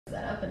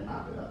up and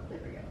mop it up. There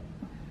we go.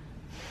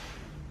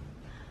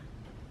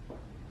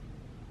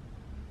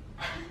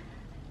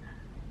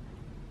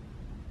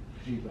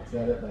 She looks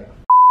at it like,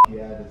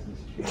 yeah, this is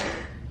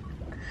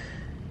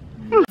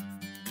true.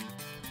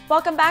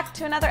 Welcome back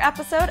to another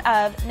episode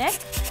of Nik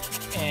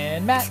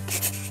and Matt.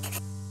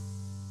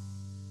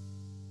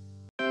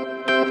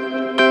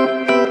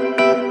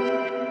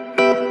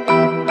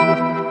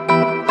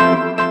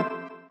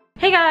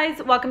 Hey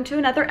guys, welcome to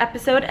another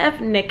episode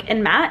of Nik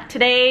and Matt.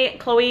 Today,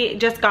 Chloe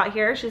just got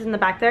here. She's in the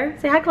back there.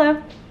 Say hi,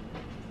 Chloe.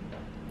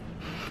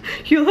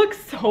 You look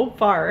so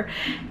far.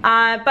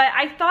 But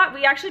I thought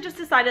we actually just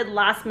decided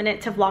last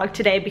minute to vlog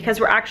today because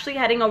we're actually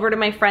heading over to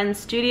my friend's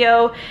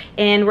studio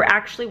and we're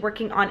actually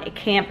working on a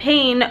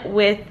campaign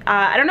with,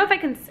 I don't know if I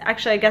can,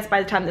 actually I guess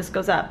by the time this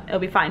goes up, it'll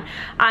be fine.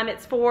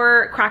 It's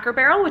for Cracker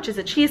Barrel, which is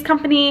a cheese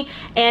company,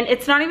 and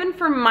it's not even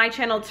for my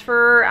channel, it's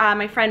for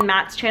my friend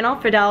Matt's channel,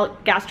 Fidel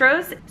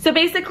Gastros. So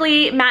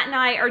basically, Matt and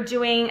I are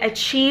doing a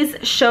cheese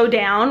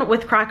showdown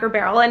with Cracker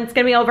Barrel, and it's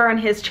gonna be over on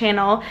his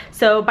channel.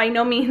 So by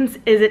no means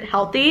is it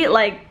healthy.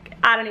 Like,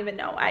 I don't even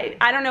know.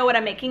 I don't know what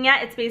I'm making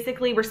yet. It's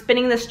basically we're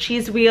spinning this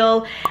cheese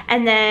wheel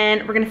and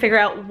then we're gonna figure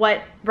out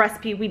what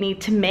recipe we need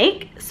to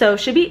make. So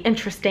should be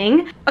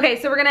interesting.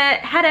 Okay, so we're gonna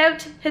head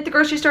out, hit the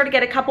grocery store to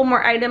get a couple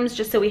more items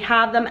just so we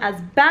have them as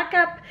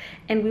backup,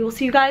 and we will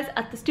see you guys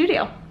at the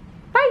studio.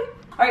 Bye.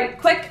 All right,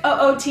 quick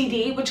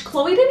OOTD, which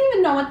Chloe didn't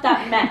even know what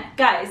that meant.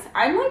 Guys,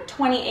 I'm like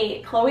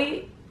 28,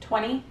 Chloe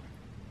 20.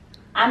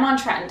 I'm on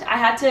trend. I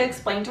had to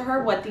explain to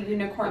her what the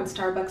unicorn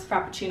Starbucks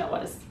Frappuccino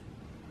was.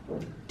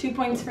 2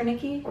 points for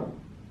Nikki,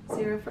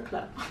 0 for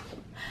Chloe.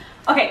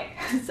 Okay,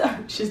 so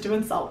she's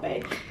doing Salt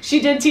Bae. She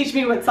did teach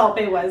me what Salt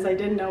Bae was. I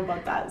didn't know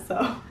about that,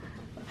 so.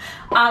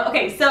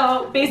 Okay,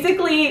 so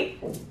basically,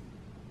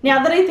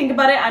 now that I think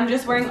about it, I'm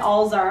just wearing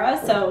all Zara.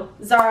 So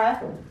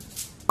Zara,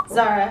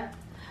 Zara,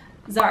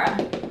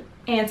 Zara,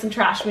 and some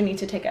trash we need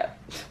to take out.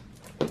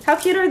 How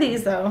cute are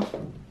these though?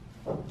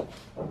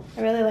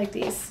 I really like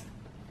these.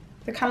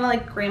 They're kind of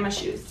like grandma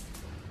shoes.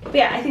 But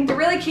yeah, I think they're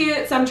really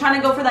cute, so I'm trying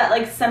to go for that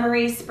like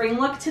summery spring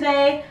look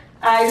today.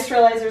 I just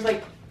realized there's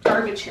like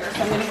garbage here,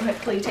 so I'm gonna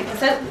quickly take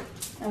this out,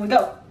 and we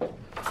go.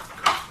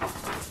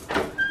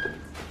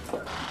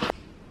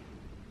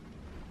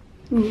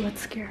 Ooh, let's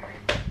scare her.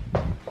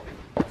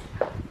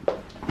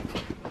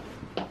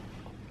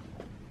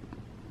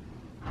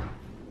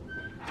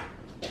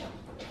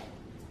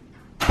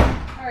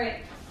 All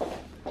right.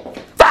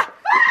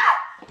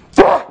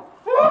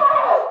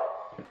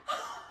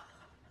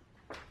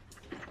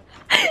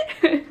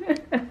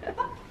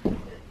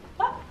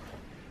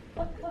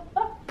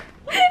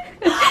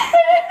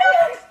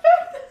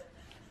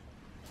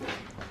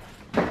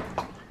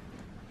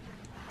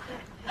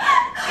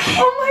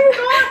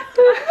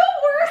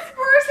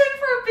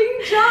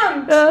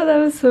 Oh, that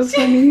was so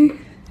funny.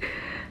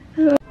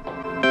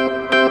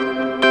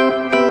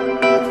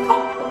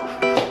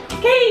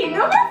 Okay,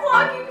 no more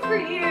vlogging for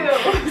you.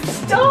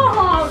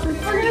 Stop.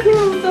 We're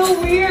gonna be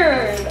so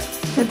weird.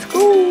 Let's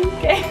go.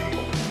 Okay.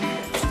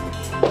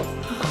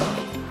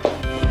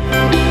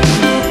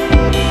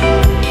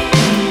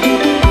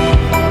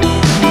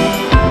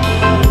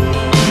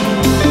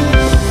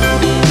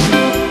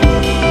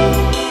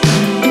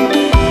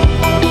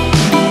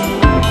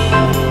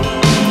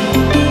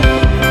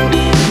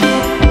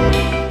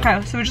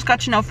 So we just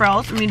got Chanel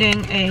Frills. I'm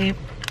eating a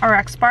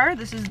RX bar.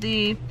 This is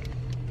the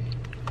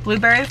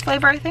blueberry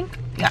flavor, I think.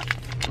 Yeah.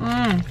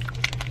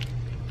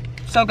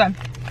 So good.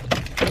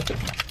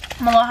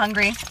 I'm a little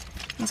hungry.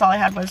 That's all I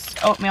had was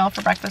oatmeal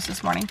for breakfast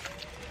this morning.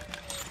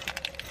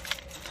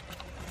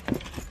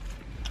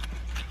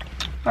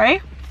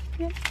 Right?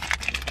 Yeah.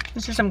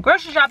 Let's do some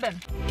grocery shopping.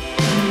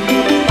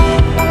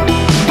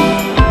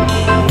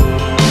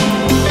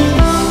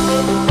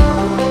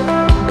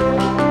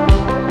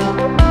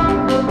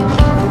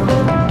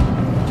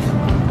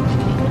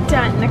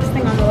 Done. Next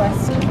thing on the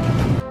list.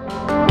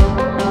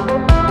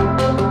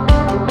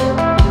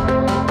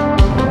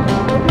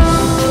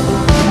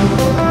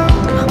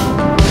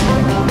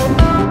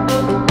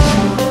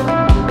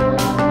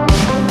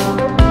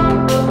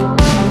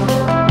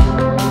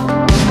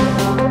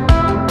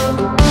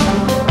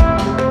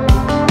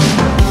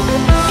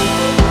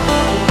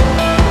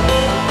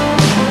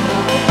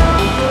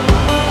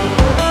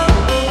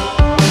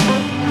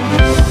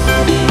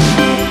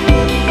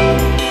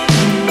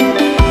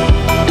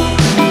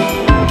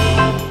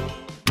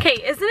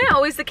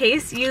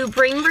 Case you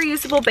bring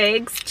reusable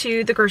bags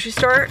to the grocery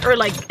store or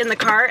like in the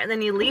car and then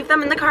you leave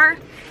them in the car.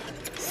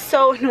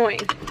 So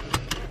annoying.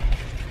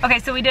 Okay,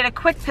 so we did a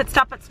quick pit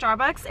stop at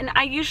Starbucks, and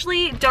I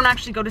usually don't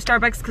actually go to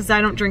Starbucks because I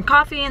don't drink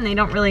coffee and they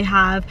don't really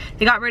have,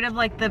 they got rid of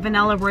like the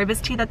vanilla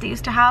rooibos tea that they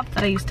used to have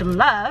that I used to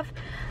love.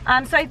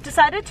 So I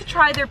decided to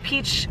try their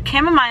peach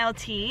chamomile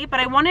tea, but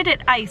I wanted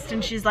it iced,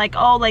 and she's like,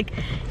 oh, like,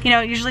 you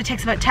know, it usually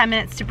takes about 10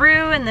 minutes to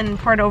brew and then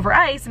pour it over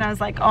ice, and I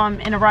was like, oh,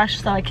 I'm in a rush,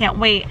 so I can't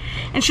wait.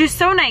 And she was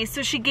so nice,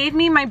 so she gave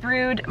me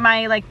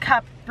my like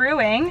cup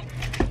brewing,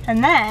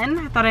 and then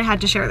I thought I had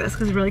to share this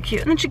because it's really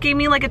cute, and then she gave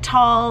me like a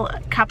tall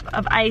cup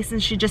of ice,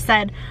 and she just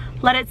said,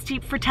 let it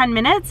steep for 10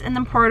 minutes, and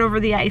then pour it over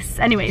the ice.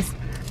 Anyways,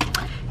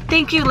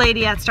 thank you,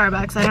 lady at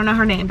Starbucks. I don't know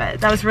her name,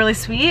 but that was really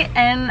sweet,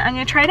 and I'm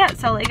gonna try it out.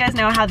 So I'll let you guys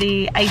know how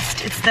the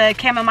iced, it's the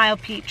chamomile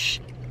peach.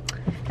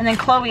 And then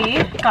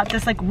Chloe got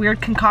this like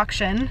weird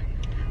concoction.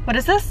 What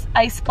is this?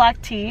 Iced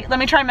black tea. Let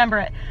me try and remember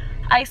it.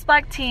 Iced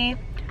black tea,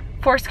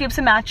 4 scoops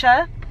of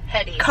matcha,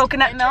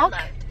 coconut milk,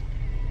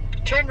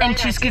 and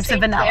 2 scoops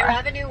of vanilla.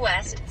 Avenue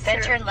West,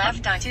 then turn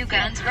left on 2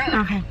 Guns Road.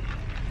 Okay,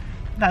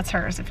 that's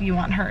hers if you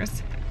want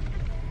hers.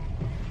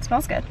 It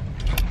smells good.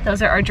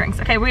 Those are our drinks.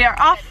 Okay, we are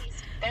off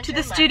to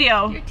the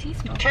studio.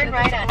 Turn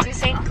right onto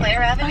St.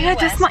 Clair Avenue. Oh yeah, it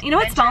does smell. You know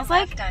what it smells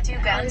like?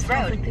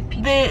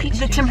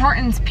 The Tim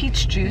Hortons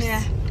peach juice.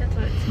 Yeah, that's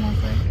what it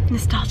smells like.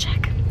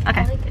 Nostalgic.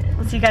 Okay,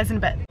 we'll see you guys in a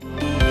bit.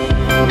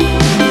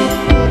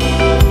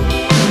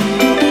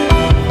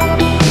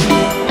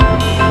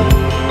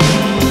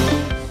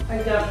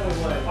 I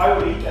definitely would. I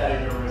would eat that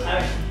in your room.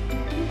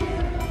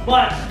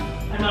 But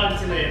I'm not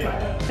intimidated by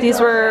it. These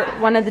were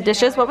one of the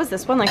dishes. What was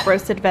this one? Like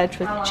roasted veg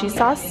with cheese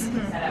sauce?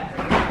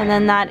 And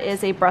then that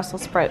is a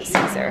Brussels sprout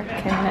Caesar.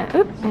 Okay, I'm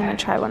gonna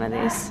try one of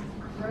these.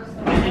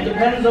 It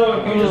depends though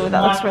if you Ooh, just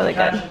that looks want really to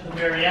touch good. at the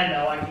very end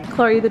though. I can...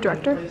 Chloe, are you the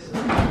director?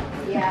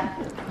 Yeah.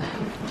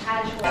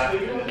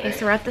 Okay,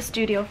 so we're at the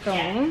studio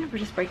filming. We're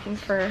just breaking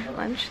for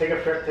lunch. Take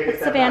a step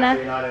Savannah. back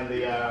so you're not in the,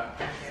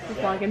 We're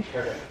vlogging.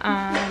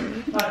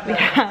 We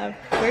have,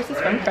 where's this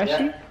from?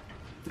 Freshie?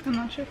 I'm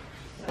not sure.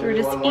 So we're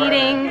just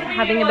eating,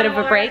 having a bit of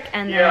a break,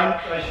 and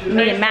then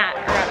me and Matt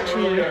are up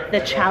to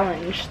the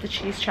challenge, the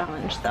cheese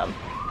challenge, so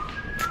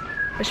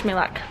wish me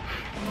luck.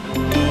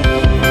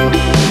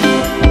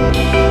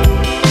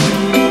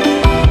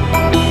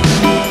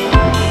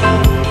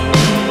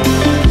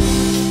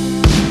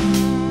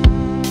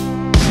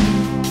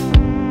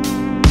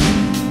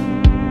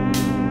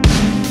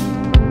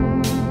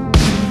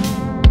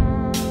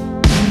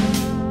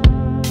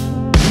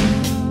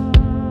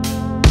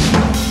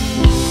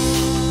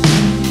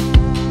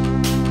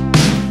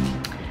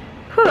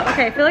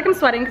 Okay, I feel like I'm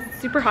sweating because it's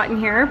super hot in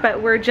here,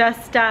 but we're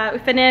just, we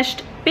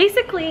finished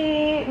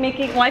basically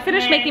making, well, I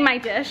finished making my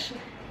dish.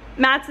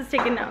 Matt's has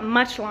taken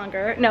much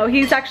longer. No,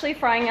 he's actually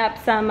frying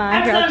up some,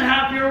 I've done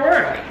half your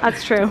work.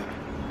 That's true.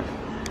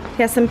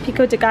 He has some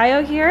pico de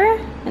gallo here,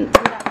 and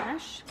that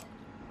mesh.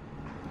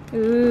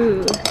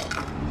 Ooh.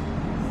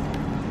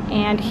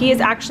 And he is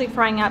actually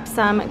frying up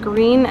some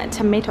green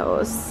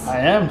tomatoes. I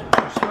am,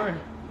 for sure.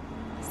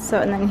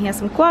 So, and then he has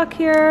some guac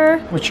here.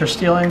 Which you're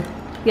stealing.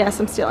 Yes,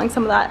 I'm stealing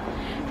some of that.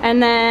 And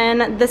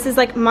then this is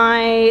like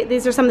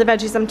these are some of the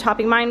veggies I'm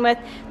topping mine with.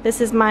 This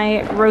is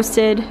my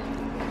roasted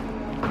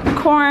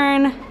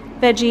corn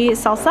veggie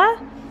salsa.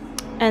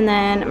 And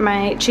then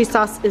my cheese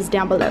sauce is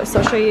down below. So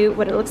I'll show you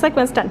what it looks like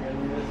when it's done.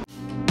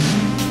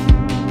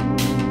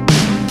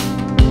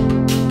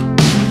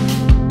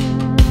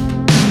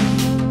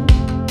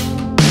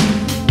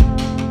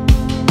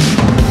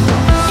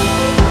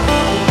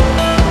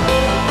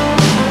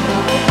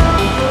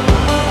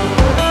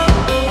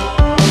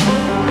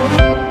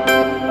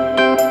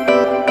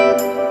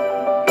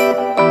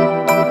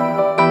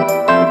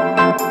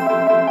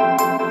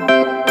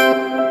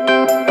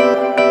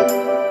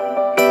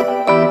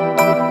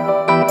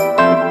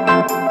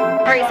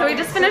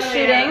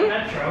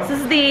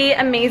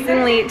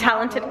 Amazingly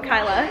talented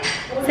Kyla.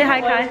 Say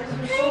hi, Kai.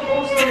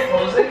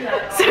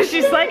 So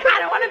she's like, I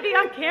don't want to be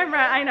on camera.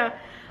 I know.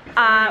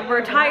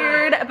 We're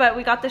tired, but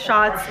we got the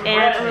shots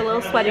and we're a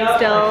little sweaty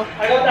still.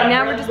 And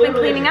now we're just been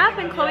cleaning up,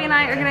 and Chloe and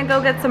I are gonna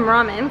go get some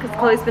ramen because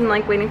Chloe's been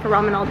like waiting for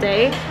ramen all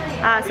day.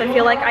 So I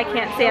feel like I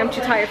can't say I'm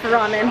too tired for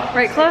ramen.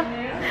 Right, Chloe?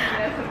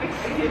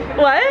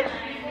 What?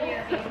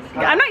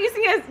 I'm not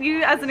using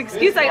you as an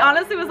excuse. I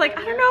honestly was like,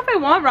 I don't know if I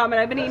want ramen.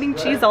 I've been eating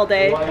cheese all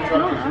day.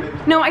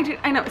 No, I do.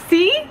 I know.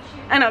 See?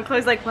 I know.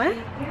 Chloe's like, what?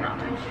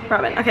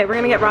 Ramen. Okay, we're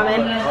gonna get ramen.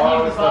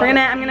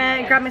 I'm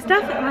gonna grab my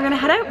stuff and we're gonna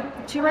head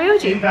out to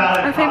Ryoji,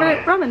 our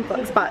favorite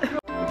ramen spot.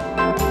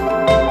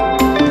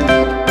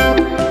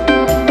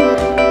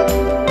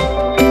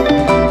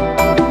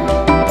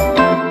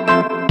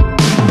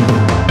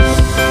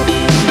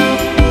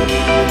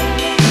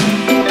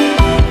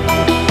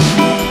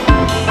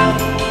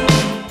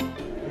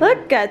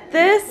 Look at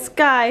this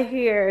guy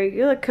here.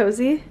 You look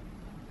cozy.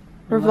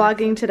 We're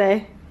vlogging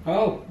today.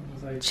 Oh.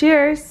 Like,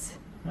 cheers.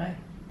 Hi.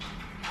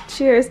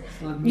 Cheers.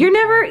 You're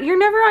never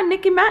on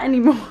Nik Matt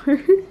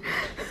anymore.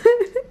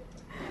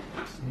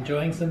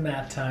 Enjoying some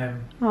Matt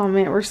time. Oh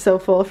man, we're so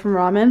full from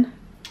ramen.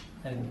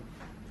 And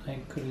I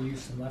could have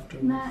used some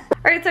leftovers.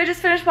 Alright, so I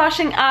just finished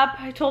washing up.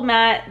 I told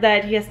Matt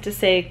that he has to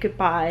say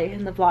goodbye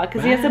in the vlog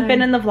because he hasn't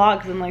been in the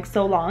vlogs in like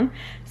so long.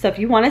 So if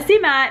you want to see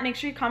Matt, make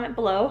sure you comment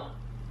below.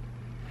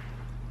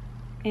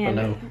 And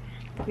below.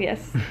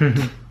 Yes.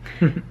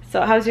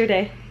 So how's your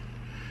day?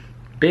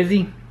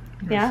 Busy.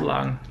 Yeah. It's a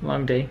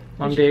long day.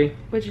 Long day.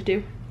 What'd you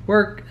do?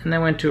 Work, and I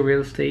went to a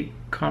real estate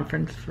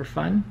conference for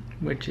fun,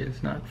 which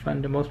is not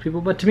fun to most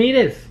people, but to me it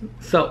is.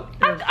 So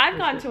I've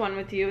gone to one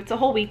with you. It's a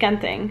whole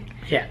weekend thing.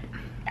 Yeah.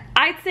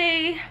 I'd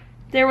say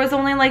there was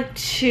only like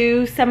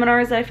 2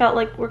 seminars that I felt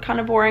like were kind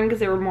of boring because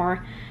they were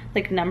more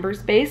like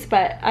numbers based,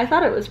 but I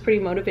thought it was pretty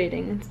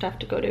motivating and stuff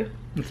to go to.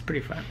 It's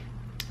pretty fun.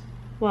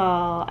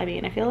 Well, I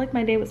mean, I feel like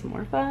my day was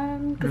more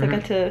fun because I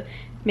got to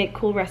make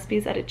cool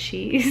recipes out of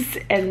cheese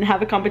and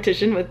have a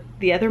competition with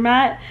the other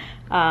Matt.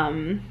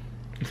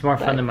 It's more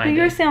fun than my day.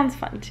 Yours sounds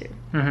fun too.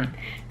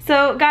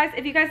 So guys,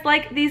 if you guys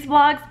like these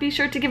vlogs, be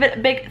sure to give it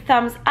a big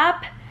thumbs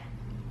up.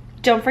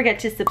 Don't forget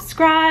to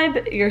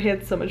subscribe. Your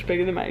hand's so much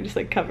bigger than mine, just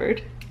like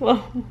covered.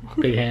 Whoa.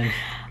 Big hands.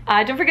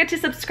 Don't forget to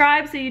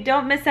subscribe so you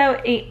don't miss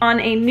out on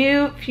a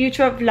new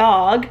future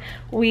vlog.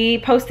 We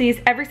post these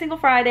every single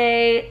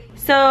Friday.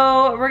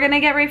 So we're gonna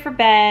get ready for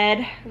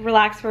bed,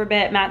 relax for a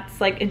bit. Matt's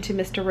like into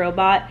Mr.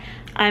 Robot.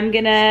 I'm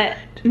gonna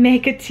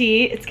make a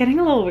tea. It's getting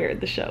a little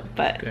weird, the show,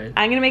 but Good.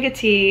 I'm gonna make a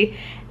tea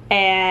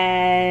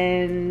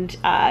and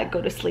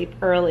go to sleep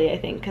early, I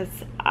think,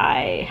 because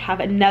I have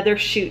another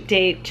shoot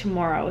date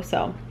tomorrow.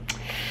 So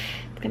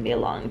it's gonna be a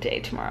long day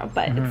tomorrow,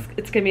 but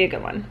it's gonna be a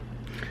good one.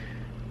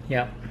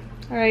 Yeah.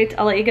 All right,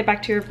 I'll let you get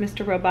back to your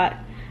Mr. Robot.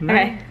 Bye.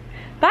 Okay,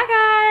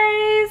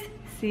 bye guys.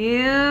 See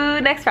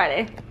you next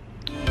Friday.